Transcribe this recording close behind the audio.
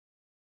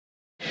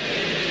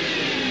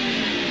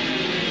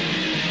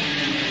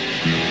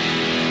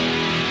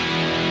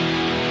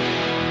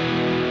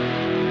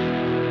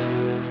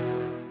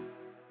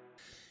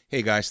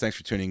Hey guys, thanks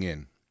for tuning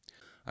in.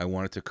 I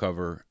wanted to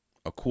cover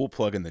a cool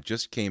plugin that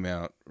just came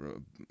out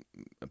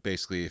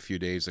basically a few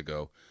days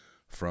ago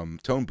from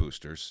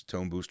Toneboosters,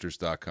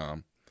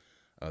 toneboosters.com.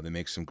 They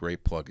make some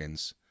great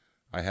plugins.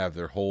 I have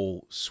their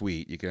whole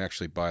suite. You can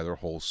actually buy their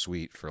whole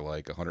suite for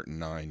like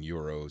 109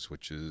 euros,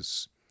 which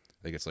is,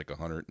 I think it's like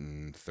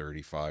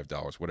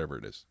 $135, whatever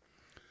it is.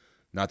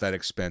 Not that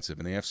expensive,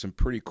 and they have some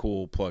pretty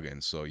cool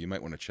plugins, so you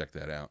might want to check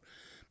that out.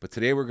 But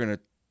today we're going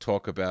to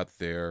talk about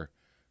their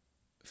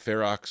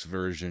Ferox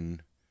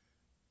version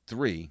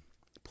 3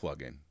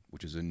 plugin,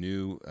 which is a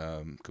new,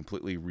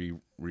 completely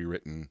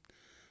rewritten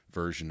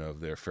version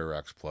of their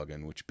Ferox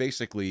plugin, which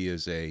basically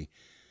is a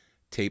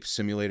tape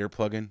simulator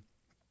plugin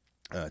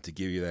to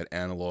give you that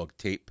analog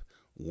tape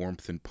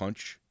warmth and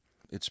punch.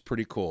 It's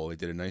pretty cool. They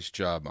did a nice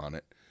job on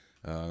it.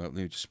 Let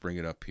me just bring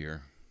it up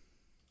here.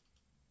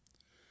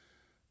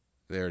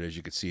 There it is.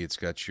 You can see it's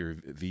got your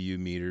VU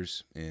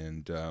meters,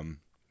 and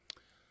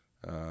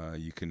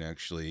you can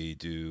actually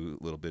do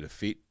a little bit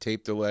of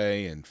tape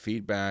delay and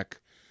feedback.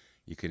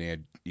 You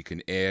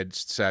can add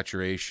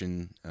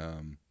saturation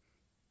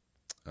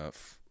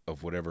of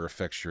whatever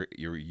effects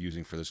you're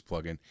using for this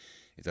plugin.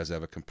 It does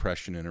have a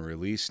compression and a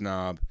release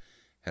knob.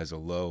 Has a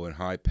low and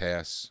high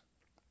pass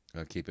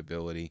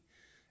capability,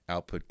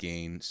 output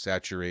gain,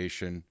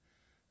 saturation.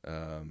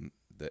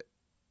 The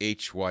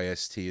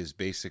HYST is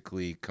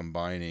basically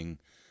combining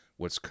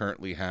what's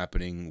currently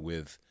happening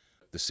with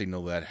the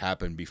signal that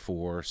happened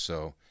before.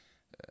 So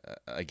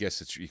I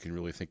guess you can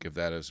really think of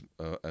that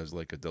as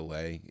like a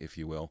delay, if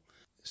you will.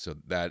 So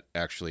that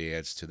actually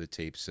adds to the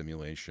tape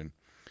simulation.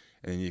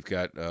 And then you've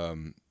got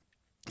you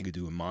could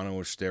do a mono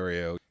or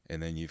stereo,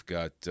 and then you've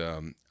got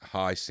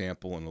high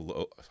sample and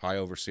a high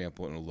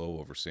oversample and a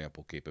low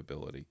oversample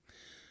capability.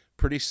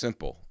 Pretty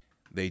simple.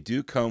 They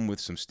do come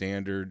with some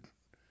standard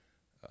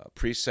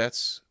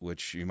presets,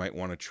 which you might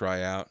want to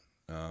try out.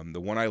 The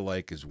one I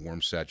like is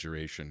warm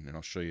saturation, and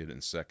I'll show you it in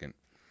a second.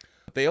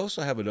 They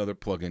also have another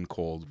plugin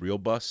called Real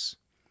Bus,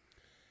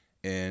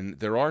 and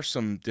there are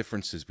some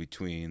differences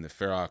between the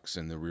Ferox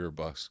and the Real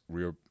Bus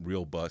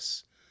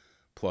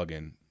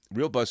plugin.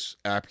 Real Bus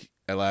app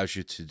allows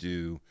you to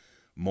do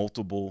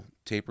multiple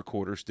tape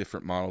recorders,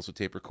 different models of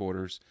tape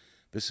recorders.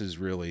 This is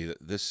really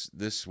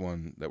this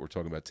one that we're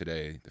talking about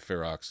today. The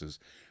Ferox is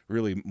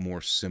really more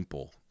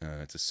simple.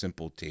 It's a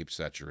simple tape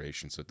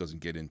saturation, so it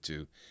doesn't get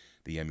into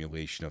the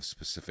emulation of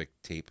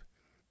specific tape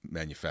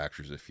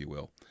manufacturers, if you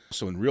will.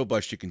 So in Real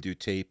Bus, you can do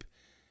tape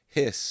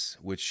hiss,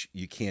 which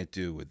you can't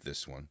do with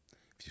this one.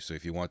 So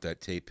if you want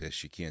that tape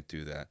hiss, you can't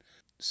do that.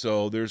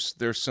 So there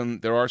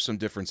are some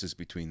differences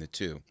between the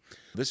two.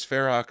 This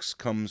Ferox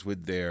comes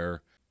with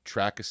their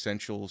Track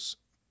Essentials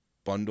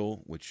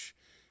bundle, which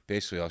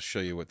basically I'll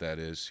show you what that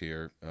is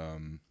here.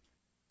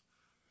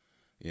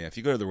 Yeah, if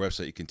you go to the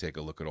website, you can take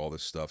a look at all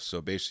this stuff.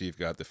 So basically, you've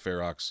got the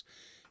Ferox,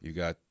 you've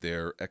got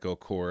their Echo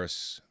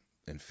Chorus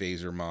and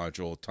Phaser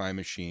module, Time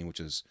Machine, which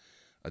is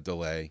a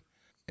delay,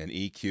 an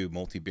EQ,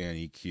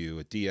 multiband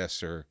EQ, a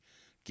de-esser,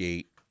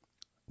 gate,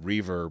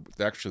 reverb.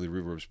 Actually,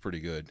 reverb is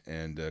pretty good,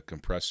 and a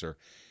compressor.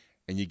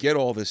 And you get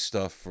all this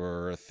stuff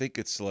for, I think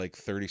it's like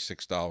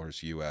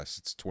 $36 US.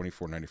 It's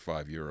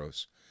 24.95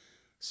 euros.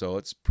 So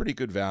it's pretty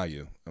good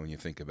value when you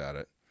think about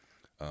it.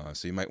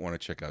 So you might want to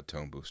check out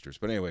Toneboosters.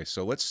 But anyway,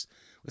 so let's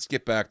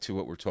get back to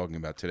what we're talking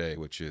about today,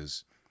 which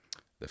is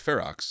the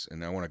Ferox.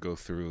 And I want to go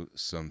through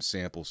some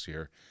samples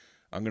here.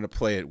 I'm going to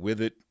play it with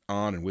it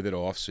on and with it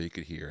off so you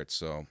could hear it.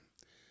 So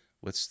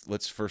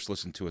let's first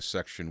listen to a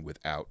section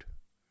without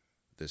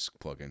this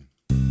plugin.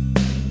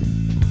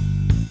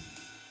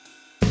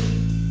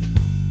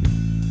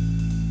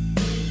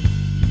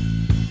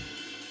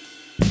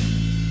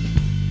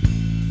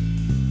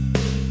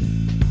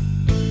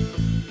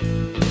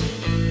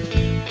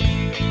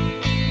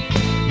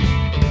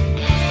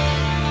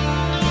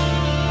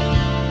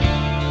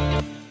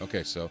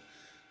 Okay, so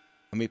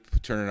let me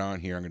turn it on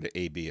here. I'm going to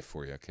A-B it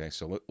for you, okay?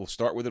 So we'll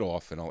start with it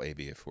off, and I'll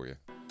A-B it for you.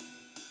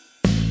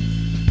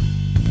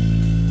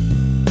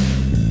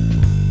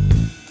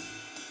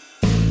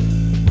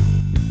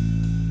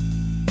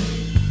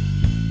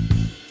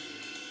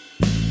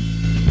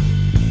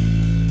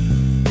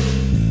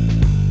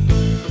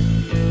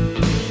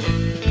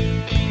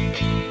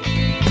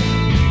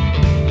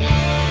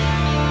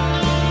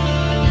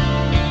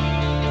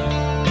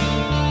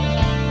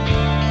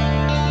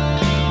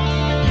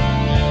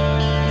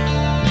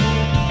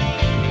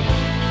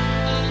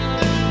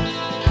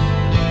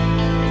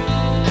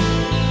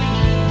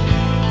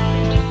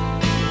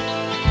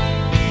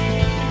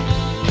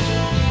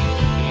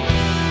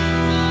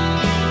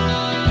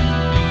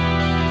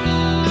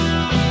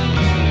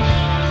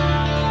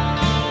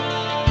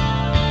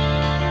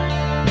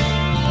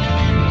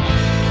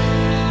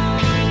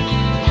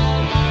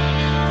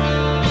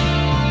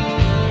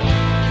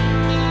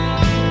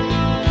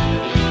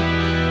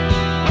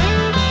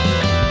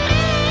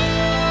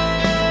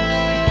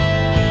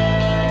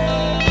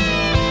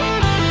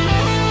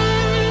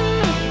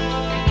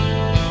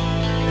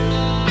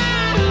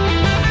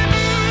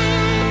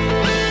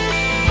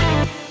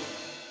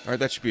 All right,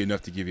 that should be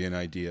enough to give you an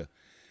idea.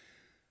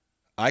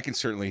 I can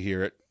certainly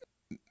hear it.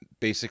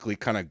 Basically,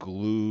 kind of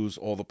glues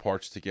all the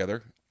parts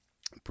together.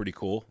 Pretty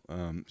cool.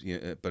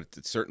 Yeah, but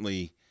it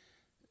certainly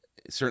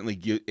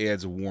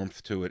adds a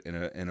warmth to it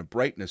and a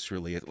brightness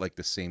really at like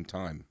the same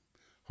time.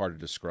 Hard to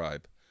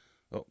describe.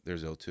 Oh,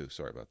 there's L2.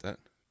 Sorry about that.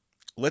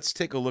 Let's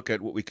take a look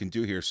at what we can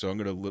do here. So I'm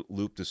going to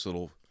loop this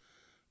little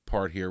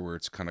part here where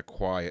it's kind of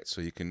quiet,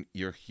 so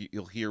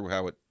you'll hear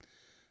how it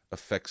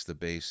affects the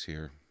bass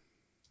here.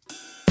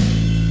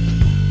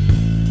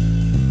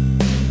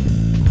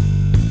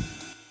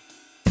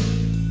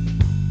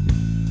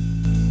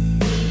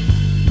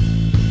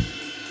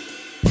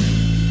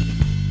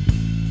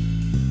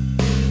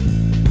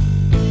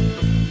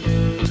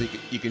 So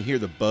you can hear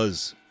the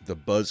buzz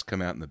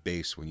come out in the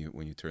bass when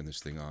you turn this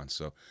thing on.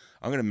 So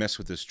I'm going to mess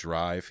with this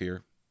drive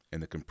here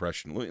and the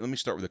compression. Let me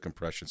start with the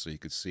compression so you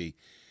can see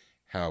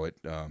how it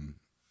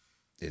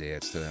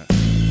adds to that.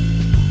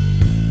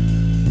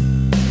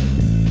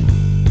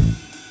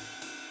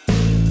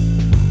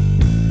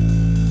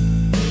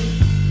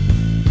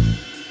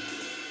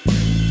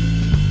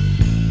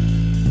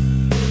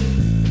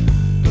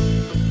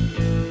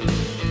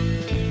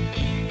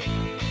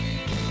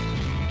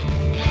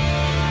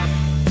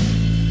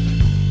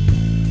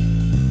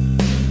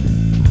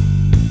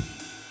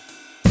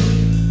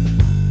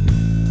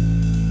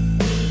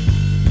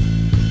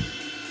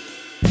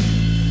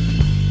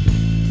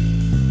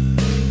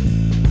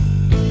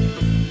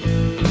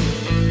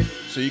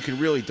 So you can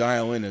really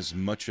dial in as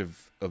much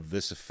of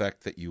this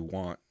effect that you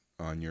want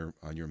on your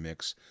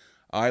mix.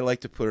 I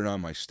like to put it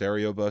on my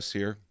stereo bus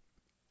here,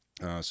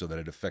 so that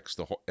it affects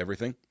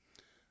everything,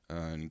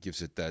 and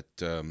gives it that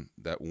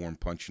that warm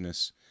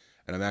punchiness.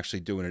 And I'm actually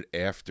doing it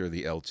after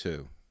the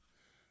L2.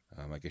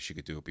 I guess you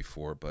could do it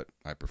before, but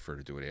I prefer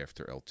to do it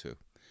after L2.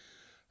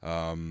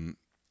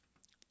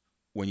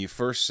 When you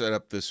first set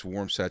up this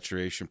warm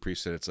saturation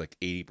preset, it's like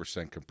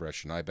 80%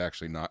 compression.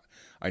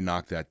 I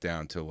knocked that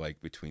down to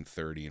like between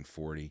 30 and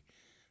 40.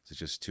 It's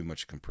just too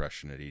much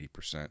compression at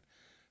 80%.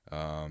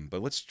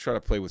 But let's try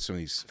to play with some of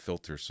these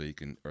filters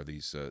or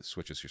these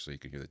switches here so you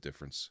can hear the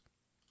difference.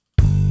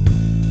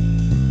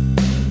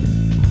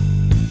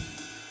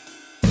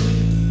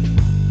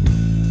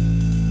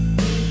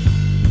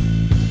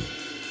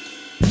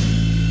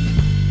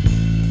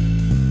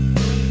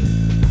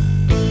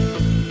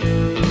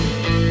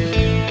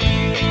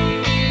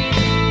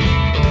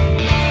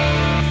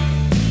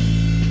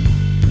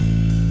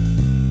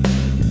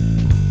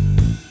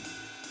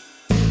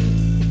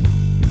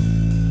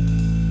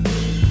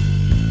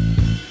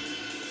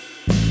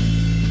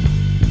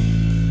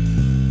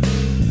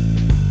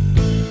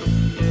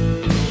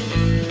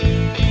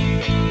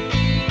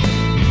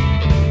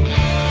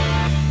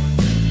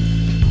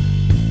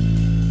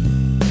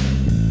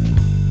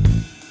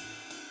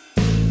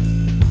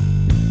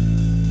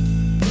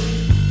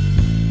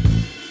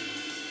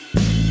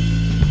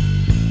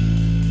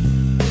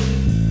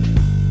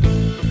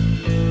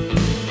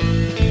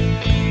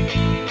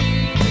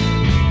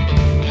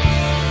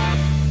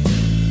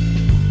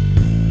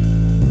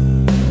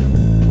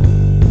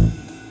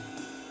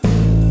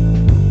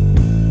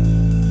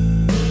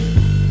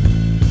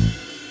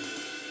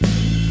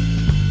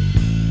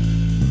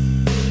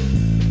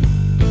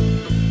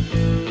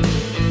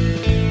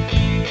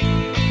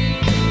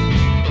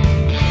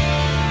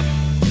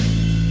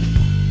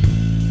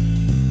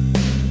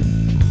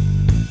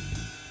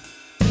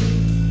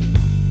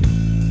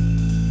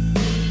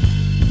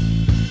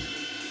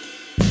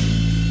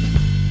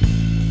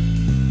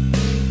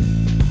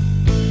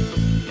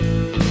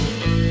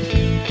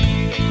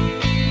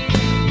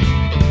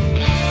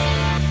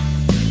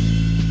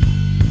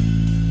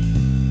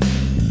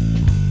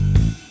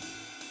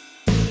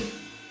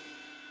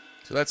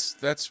 So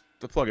that's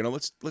the plugin. Now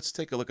let's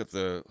take a look at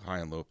the high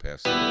and low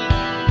pass.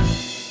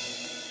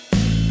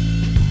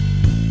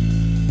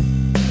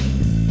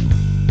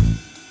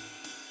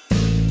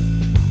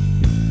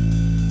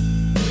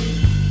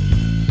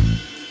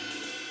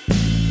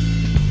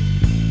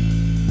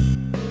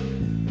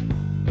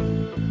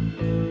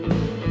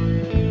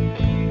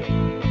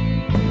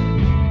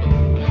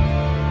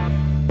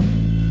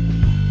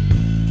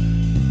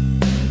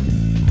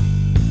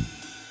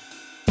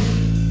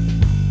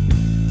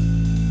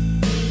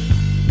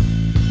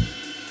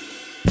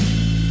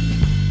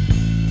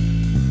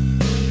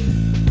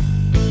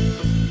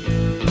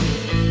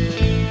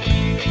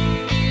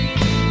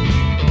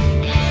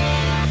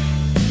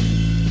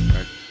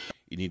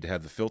 Need to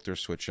have the filter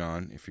switch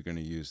on if you're going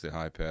to use the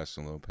high pass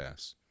and low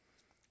pass.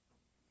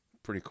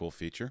 Pretty cool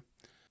feature.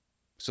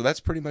 So that's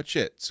pretty much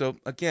it. So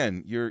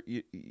again,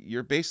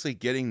 you're basically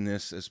getting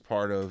this as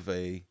part of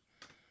a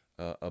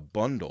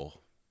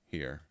bundle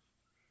here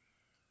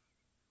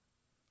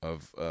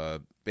of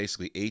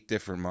basically 8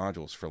 different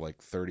modules for like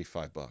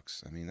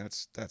 $35. I mean,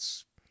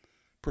 that's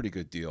pretty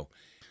good deal.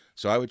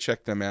 So I would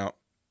check them out.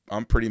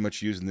 I'm pretty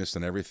much using this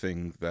on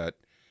everything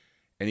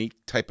any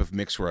type of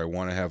mix where I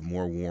want to have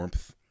more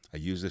warmth. I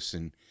use this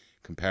in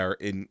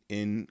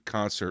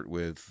concert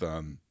with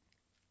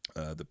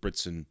the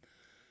Britson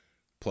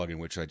plugin,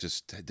 which I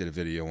just did a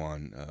video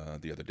on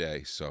the other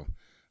day. So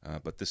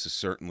but this is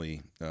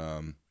certainly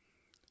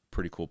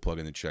pretty cool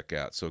plugin to check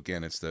out. So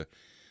again, it's the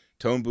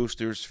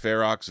Toneboosters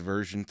Ferox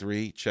version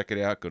 3. Check it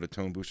out. Go to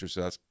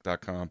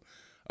toneboosters.com.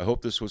 I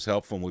hope this was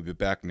helpful, and we'll be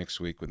back next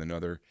week with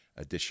another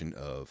edition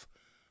of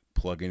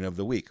Plugin of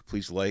the Week.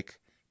 Please like,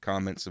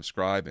 comment,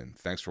 subscribe, and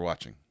thanks for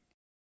watching.